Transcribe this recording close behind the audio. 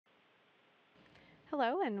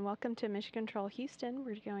Hello and welcome to Mission Control Houston.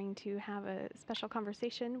 We're going to have a special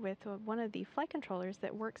conversation with one of the flight controllers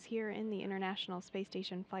that works here in the International Space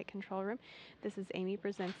Station Flight Control Room. This is Amy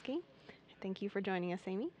Brezinski. Thank you for joining us,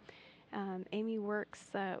 Amy. Amy works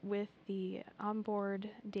with the Onboard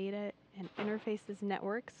Data and Interfaces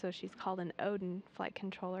Network, so she's called an ODIN flight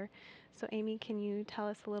controller. So Amy, can you tell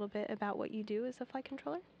us a little bit about what you do as a flight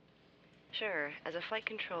controller? Sure. As a flight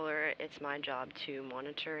controller, it's my job to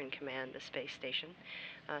monitor and command the space station,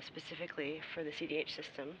 specifically for the CDH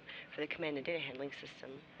system, for the command and data handling system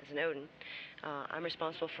as an ODIN. I'm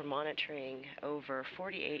responsible for monitoring over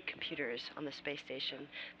 48 computers on the space station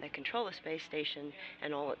that control the space station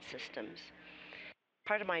and all its systems.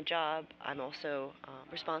 Part of my job, I'm also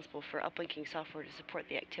responsible for uplinking software to support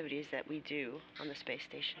the activities that we do on the space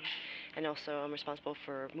station. And also I'm responsible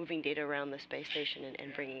for moving data around the space station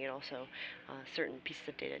and bringing it also certain pieces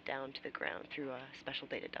of data down to the ground through special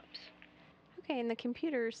data dumps. Okay, and the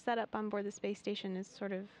computer set up on board the space station is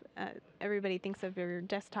sort of, everybody thinks of your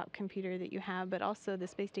desktop computer that you have, but also the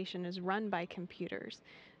space station is run by computers.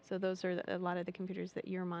 So those are a lot of the computers that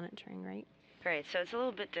you're monitoring, right? Right, so it's a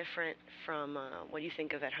little bit different from what you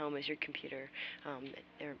think of at home as your computer.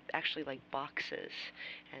 They're actually like boxes,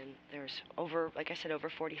 and there's over, like I said, over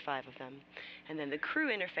 45 of them. And then the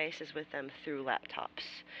crew interfaces with them through laptops.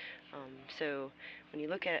 So when you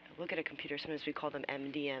look at a computer, sometimes we call them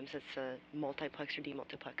MDMs. It's a multiplexer,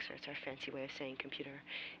 demultiplexer. It's our fancy way of saying computer.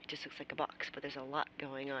 It just looks like a box, but there's a lot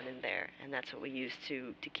going on in there, and that's what we use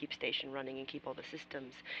to keep station running and keep all the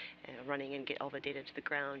systems running and get all the data to the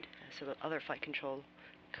ground, so that other flight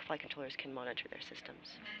controllers can monitor their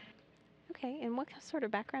systems. Okay, and what sort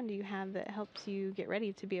of background do you have that helps you get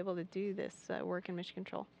ready to be able to do this work in mission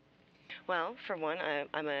control? Well, for one,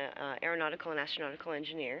 I'm an aeronautical and astronautical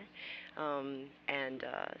engineer, and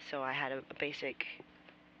so I had a basic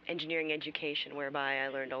engineering education whereby I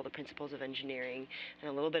learned all the principles of engineering and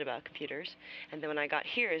a little bit about computers. And then when I got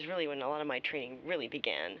here is really when a lot of my training really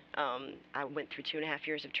began. I went through 2.5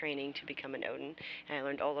 years of training to become an ODIN, and I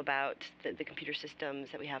learned all about the computer systems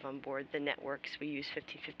that we have on board, the networks. We use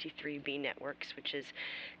 1553B networks, which is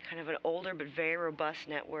kind of an older but very robust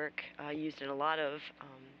network used in a lot of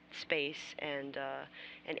space and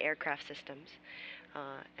aircraft systems.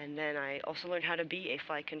 And then I also learned how to be a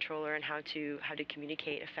flight controller and how to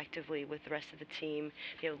communicate effectively with the rest of the team,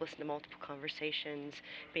 be able to listen to multiple conversations,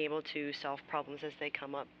 be able to solve problems as they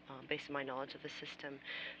come up based on my knowledge of the system.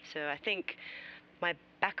 So I think my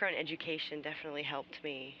background education definitely helped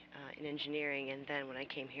me in engineering, and then when I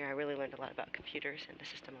came here, I really learned a lot about computers and the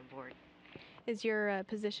system on board. Is your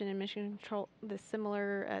position in mission control the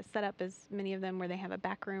similar setup as many of them, where they have a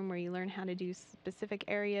back room where you learn how to do specific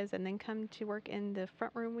areas and then come to work in the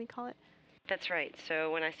front room, we call it? That's right.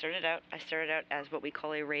 So when I started out as what we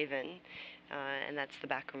call a Raven, and that's the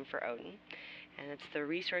back room for ODIN. And it's the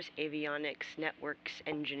Resource Avionics Networks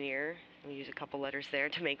Engineer. We use a couple letters there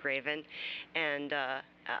to make Raven. And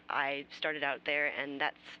I started out there, and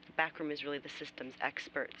that's the back room is really the systems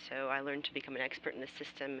expert. So I learned to become an expert in the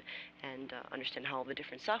system and understand how all the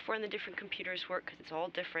different software and the different computers work, because it's all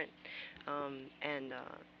different, and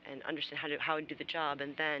understand how to do the job.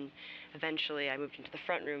 And then eventually I moved into the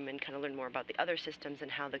front room and kind of learned more about the other systems and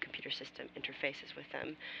how the computer system interfaces with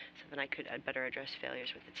them, so then I could better address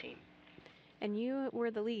failures with the team. And you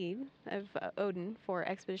were the lead of ODIN for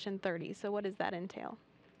Expedition 30, so what does that entail?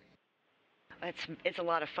 It's a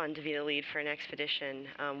lot of fun to be the lead for an expedition.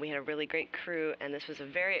 We had a really great crew, and this was a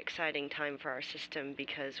very exciting time for our system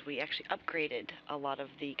because we actually upgraded a lot of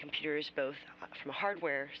the computers, both from a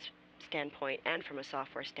hardware standpoint and from a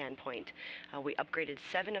software standpoint. We upgraded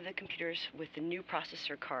 7 of the computers with the new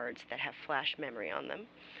processor cards that have flash memory on them.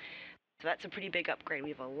 So that's a pretty big upgrade. We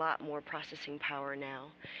have a lot more processing power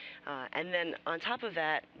now. And then on top of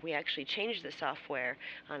that, we actually changed the software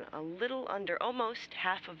on a little under almost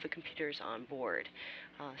half of the computers on board.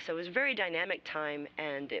 So it was a very dynamic time,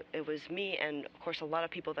 and it was me and, of course, a lot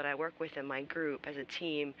of people that I work with in my group as a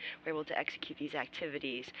team were able to execute these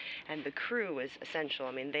activities. And the crew was essential.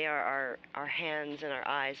 I mean, they are our hands and our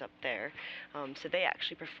eyes up there. So they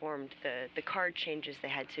actually performed the card changes. They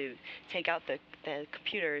had to take out the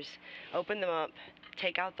computers, open them up,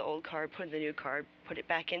 take out the old card, put in the new card, put it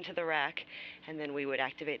back into the rack, and then we would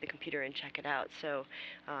activate the computer and check it out. So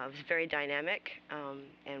it was very dynamic,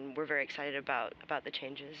 and we're very excited about the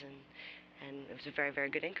changes, and it was a very, very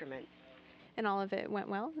good increment. And all of it went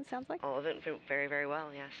well, it sounds like? All of it went very, very well,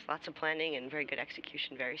 yes. Lots of planning and very good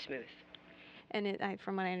execution, very smooth. And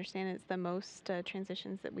from what I understand, it's the most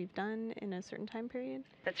transitions that we've done in a certain time period?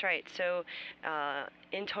 That's right. So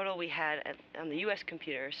in total, we had on the U.S.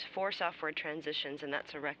 computers 4 software transitions, and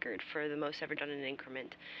that's a record for the most ever done in an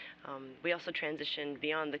increment. We also transitioned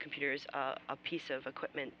beyond the computers a piece of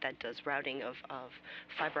equipment that does routing of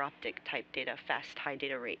fiber optic type data, fast, high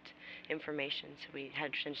data rate information. So we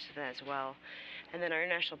had transitions to that as well. And then our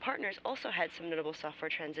international partners also had some notable software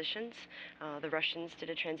transitions. The Russians did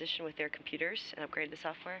a transition with their computers and upgraded the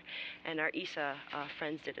software, and our ESA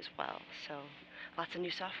friends did as well. So lots of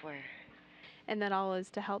new software. And that all is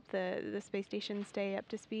to help the space station stay up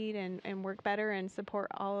to speed and work better and support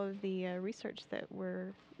all of the research that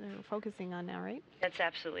we're focusing on now, right? That's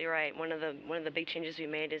absolutely right. One of the big changes we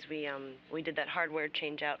made is we did that hardware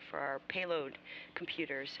change out for our payload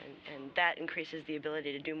computers, and that increases the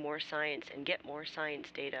ability to do more science and get more science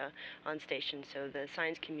data on station. So the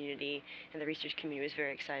science community and the research community was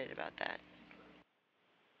very excited about that.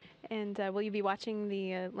 And will you be watching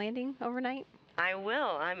the landing overnight? I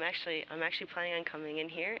will. I'm actually planning on coming in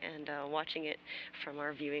here and watching it from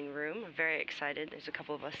our viewing room. I'm very excited. There's a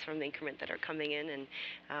couple of us from the increment that are coming in,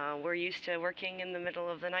 and we're used to working in the middle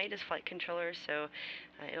of the night as flight controllers, so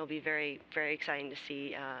it'll be very, very exciting to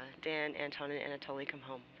see Dan, Anton, and Anatoly come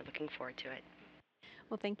home. We're looking forward to it.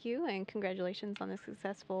 Well, thank you, and congratulations on the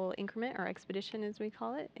successful increment, or expedition as we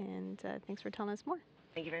call it, and thanks for telling us more.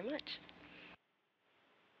 Thank you very much.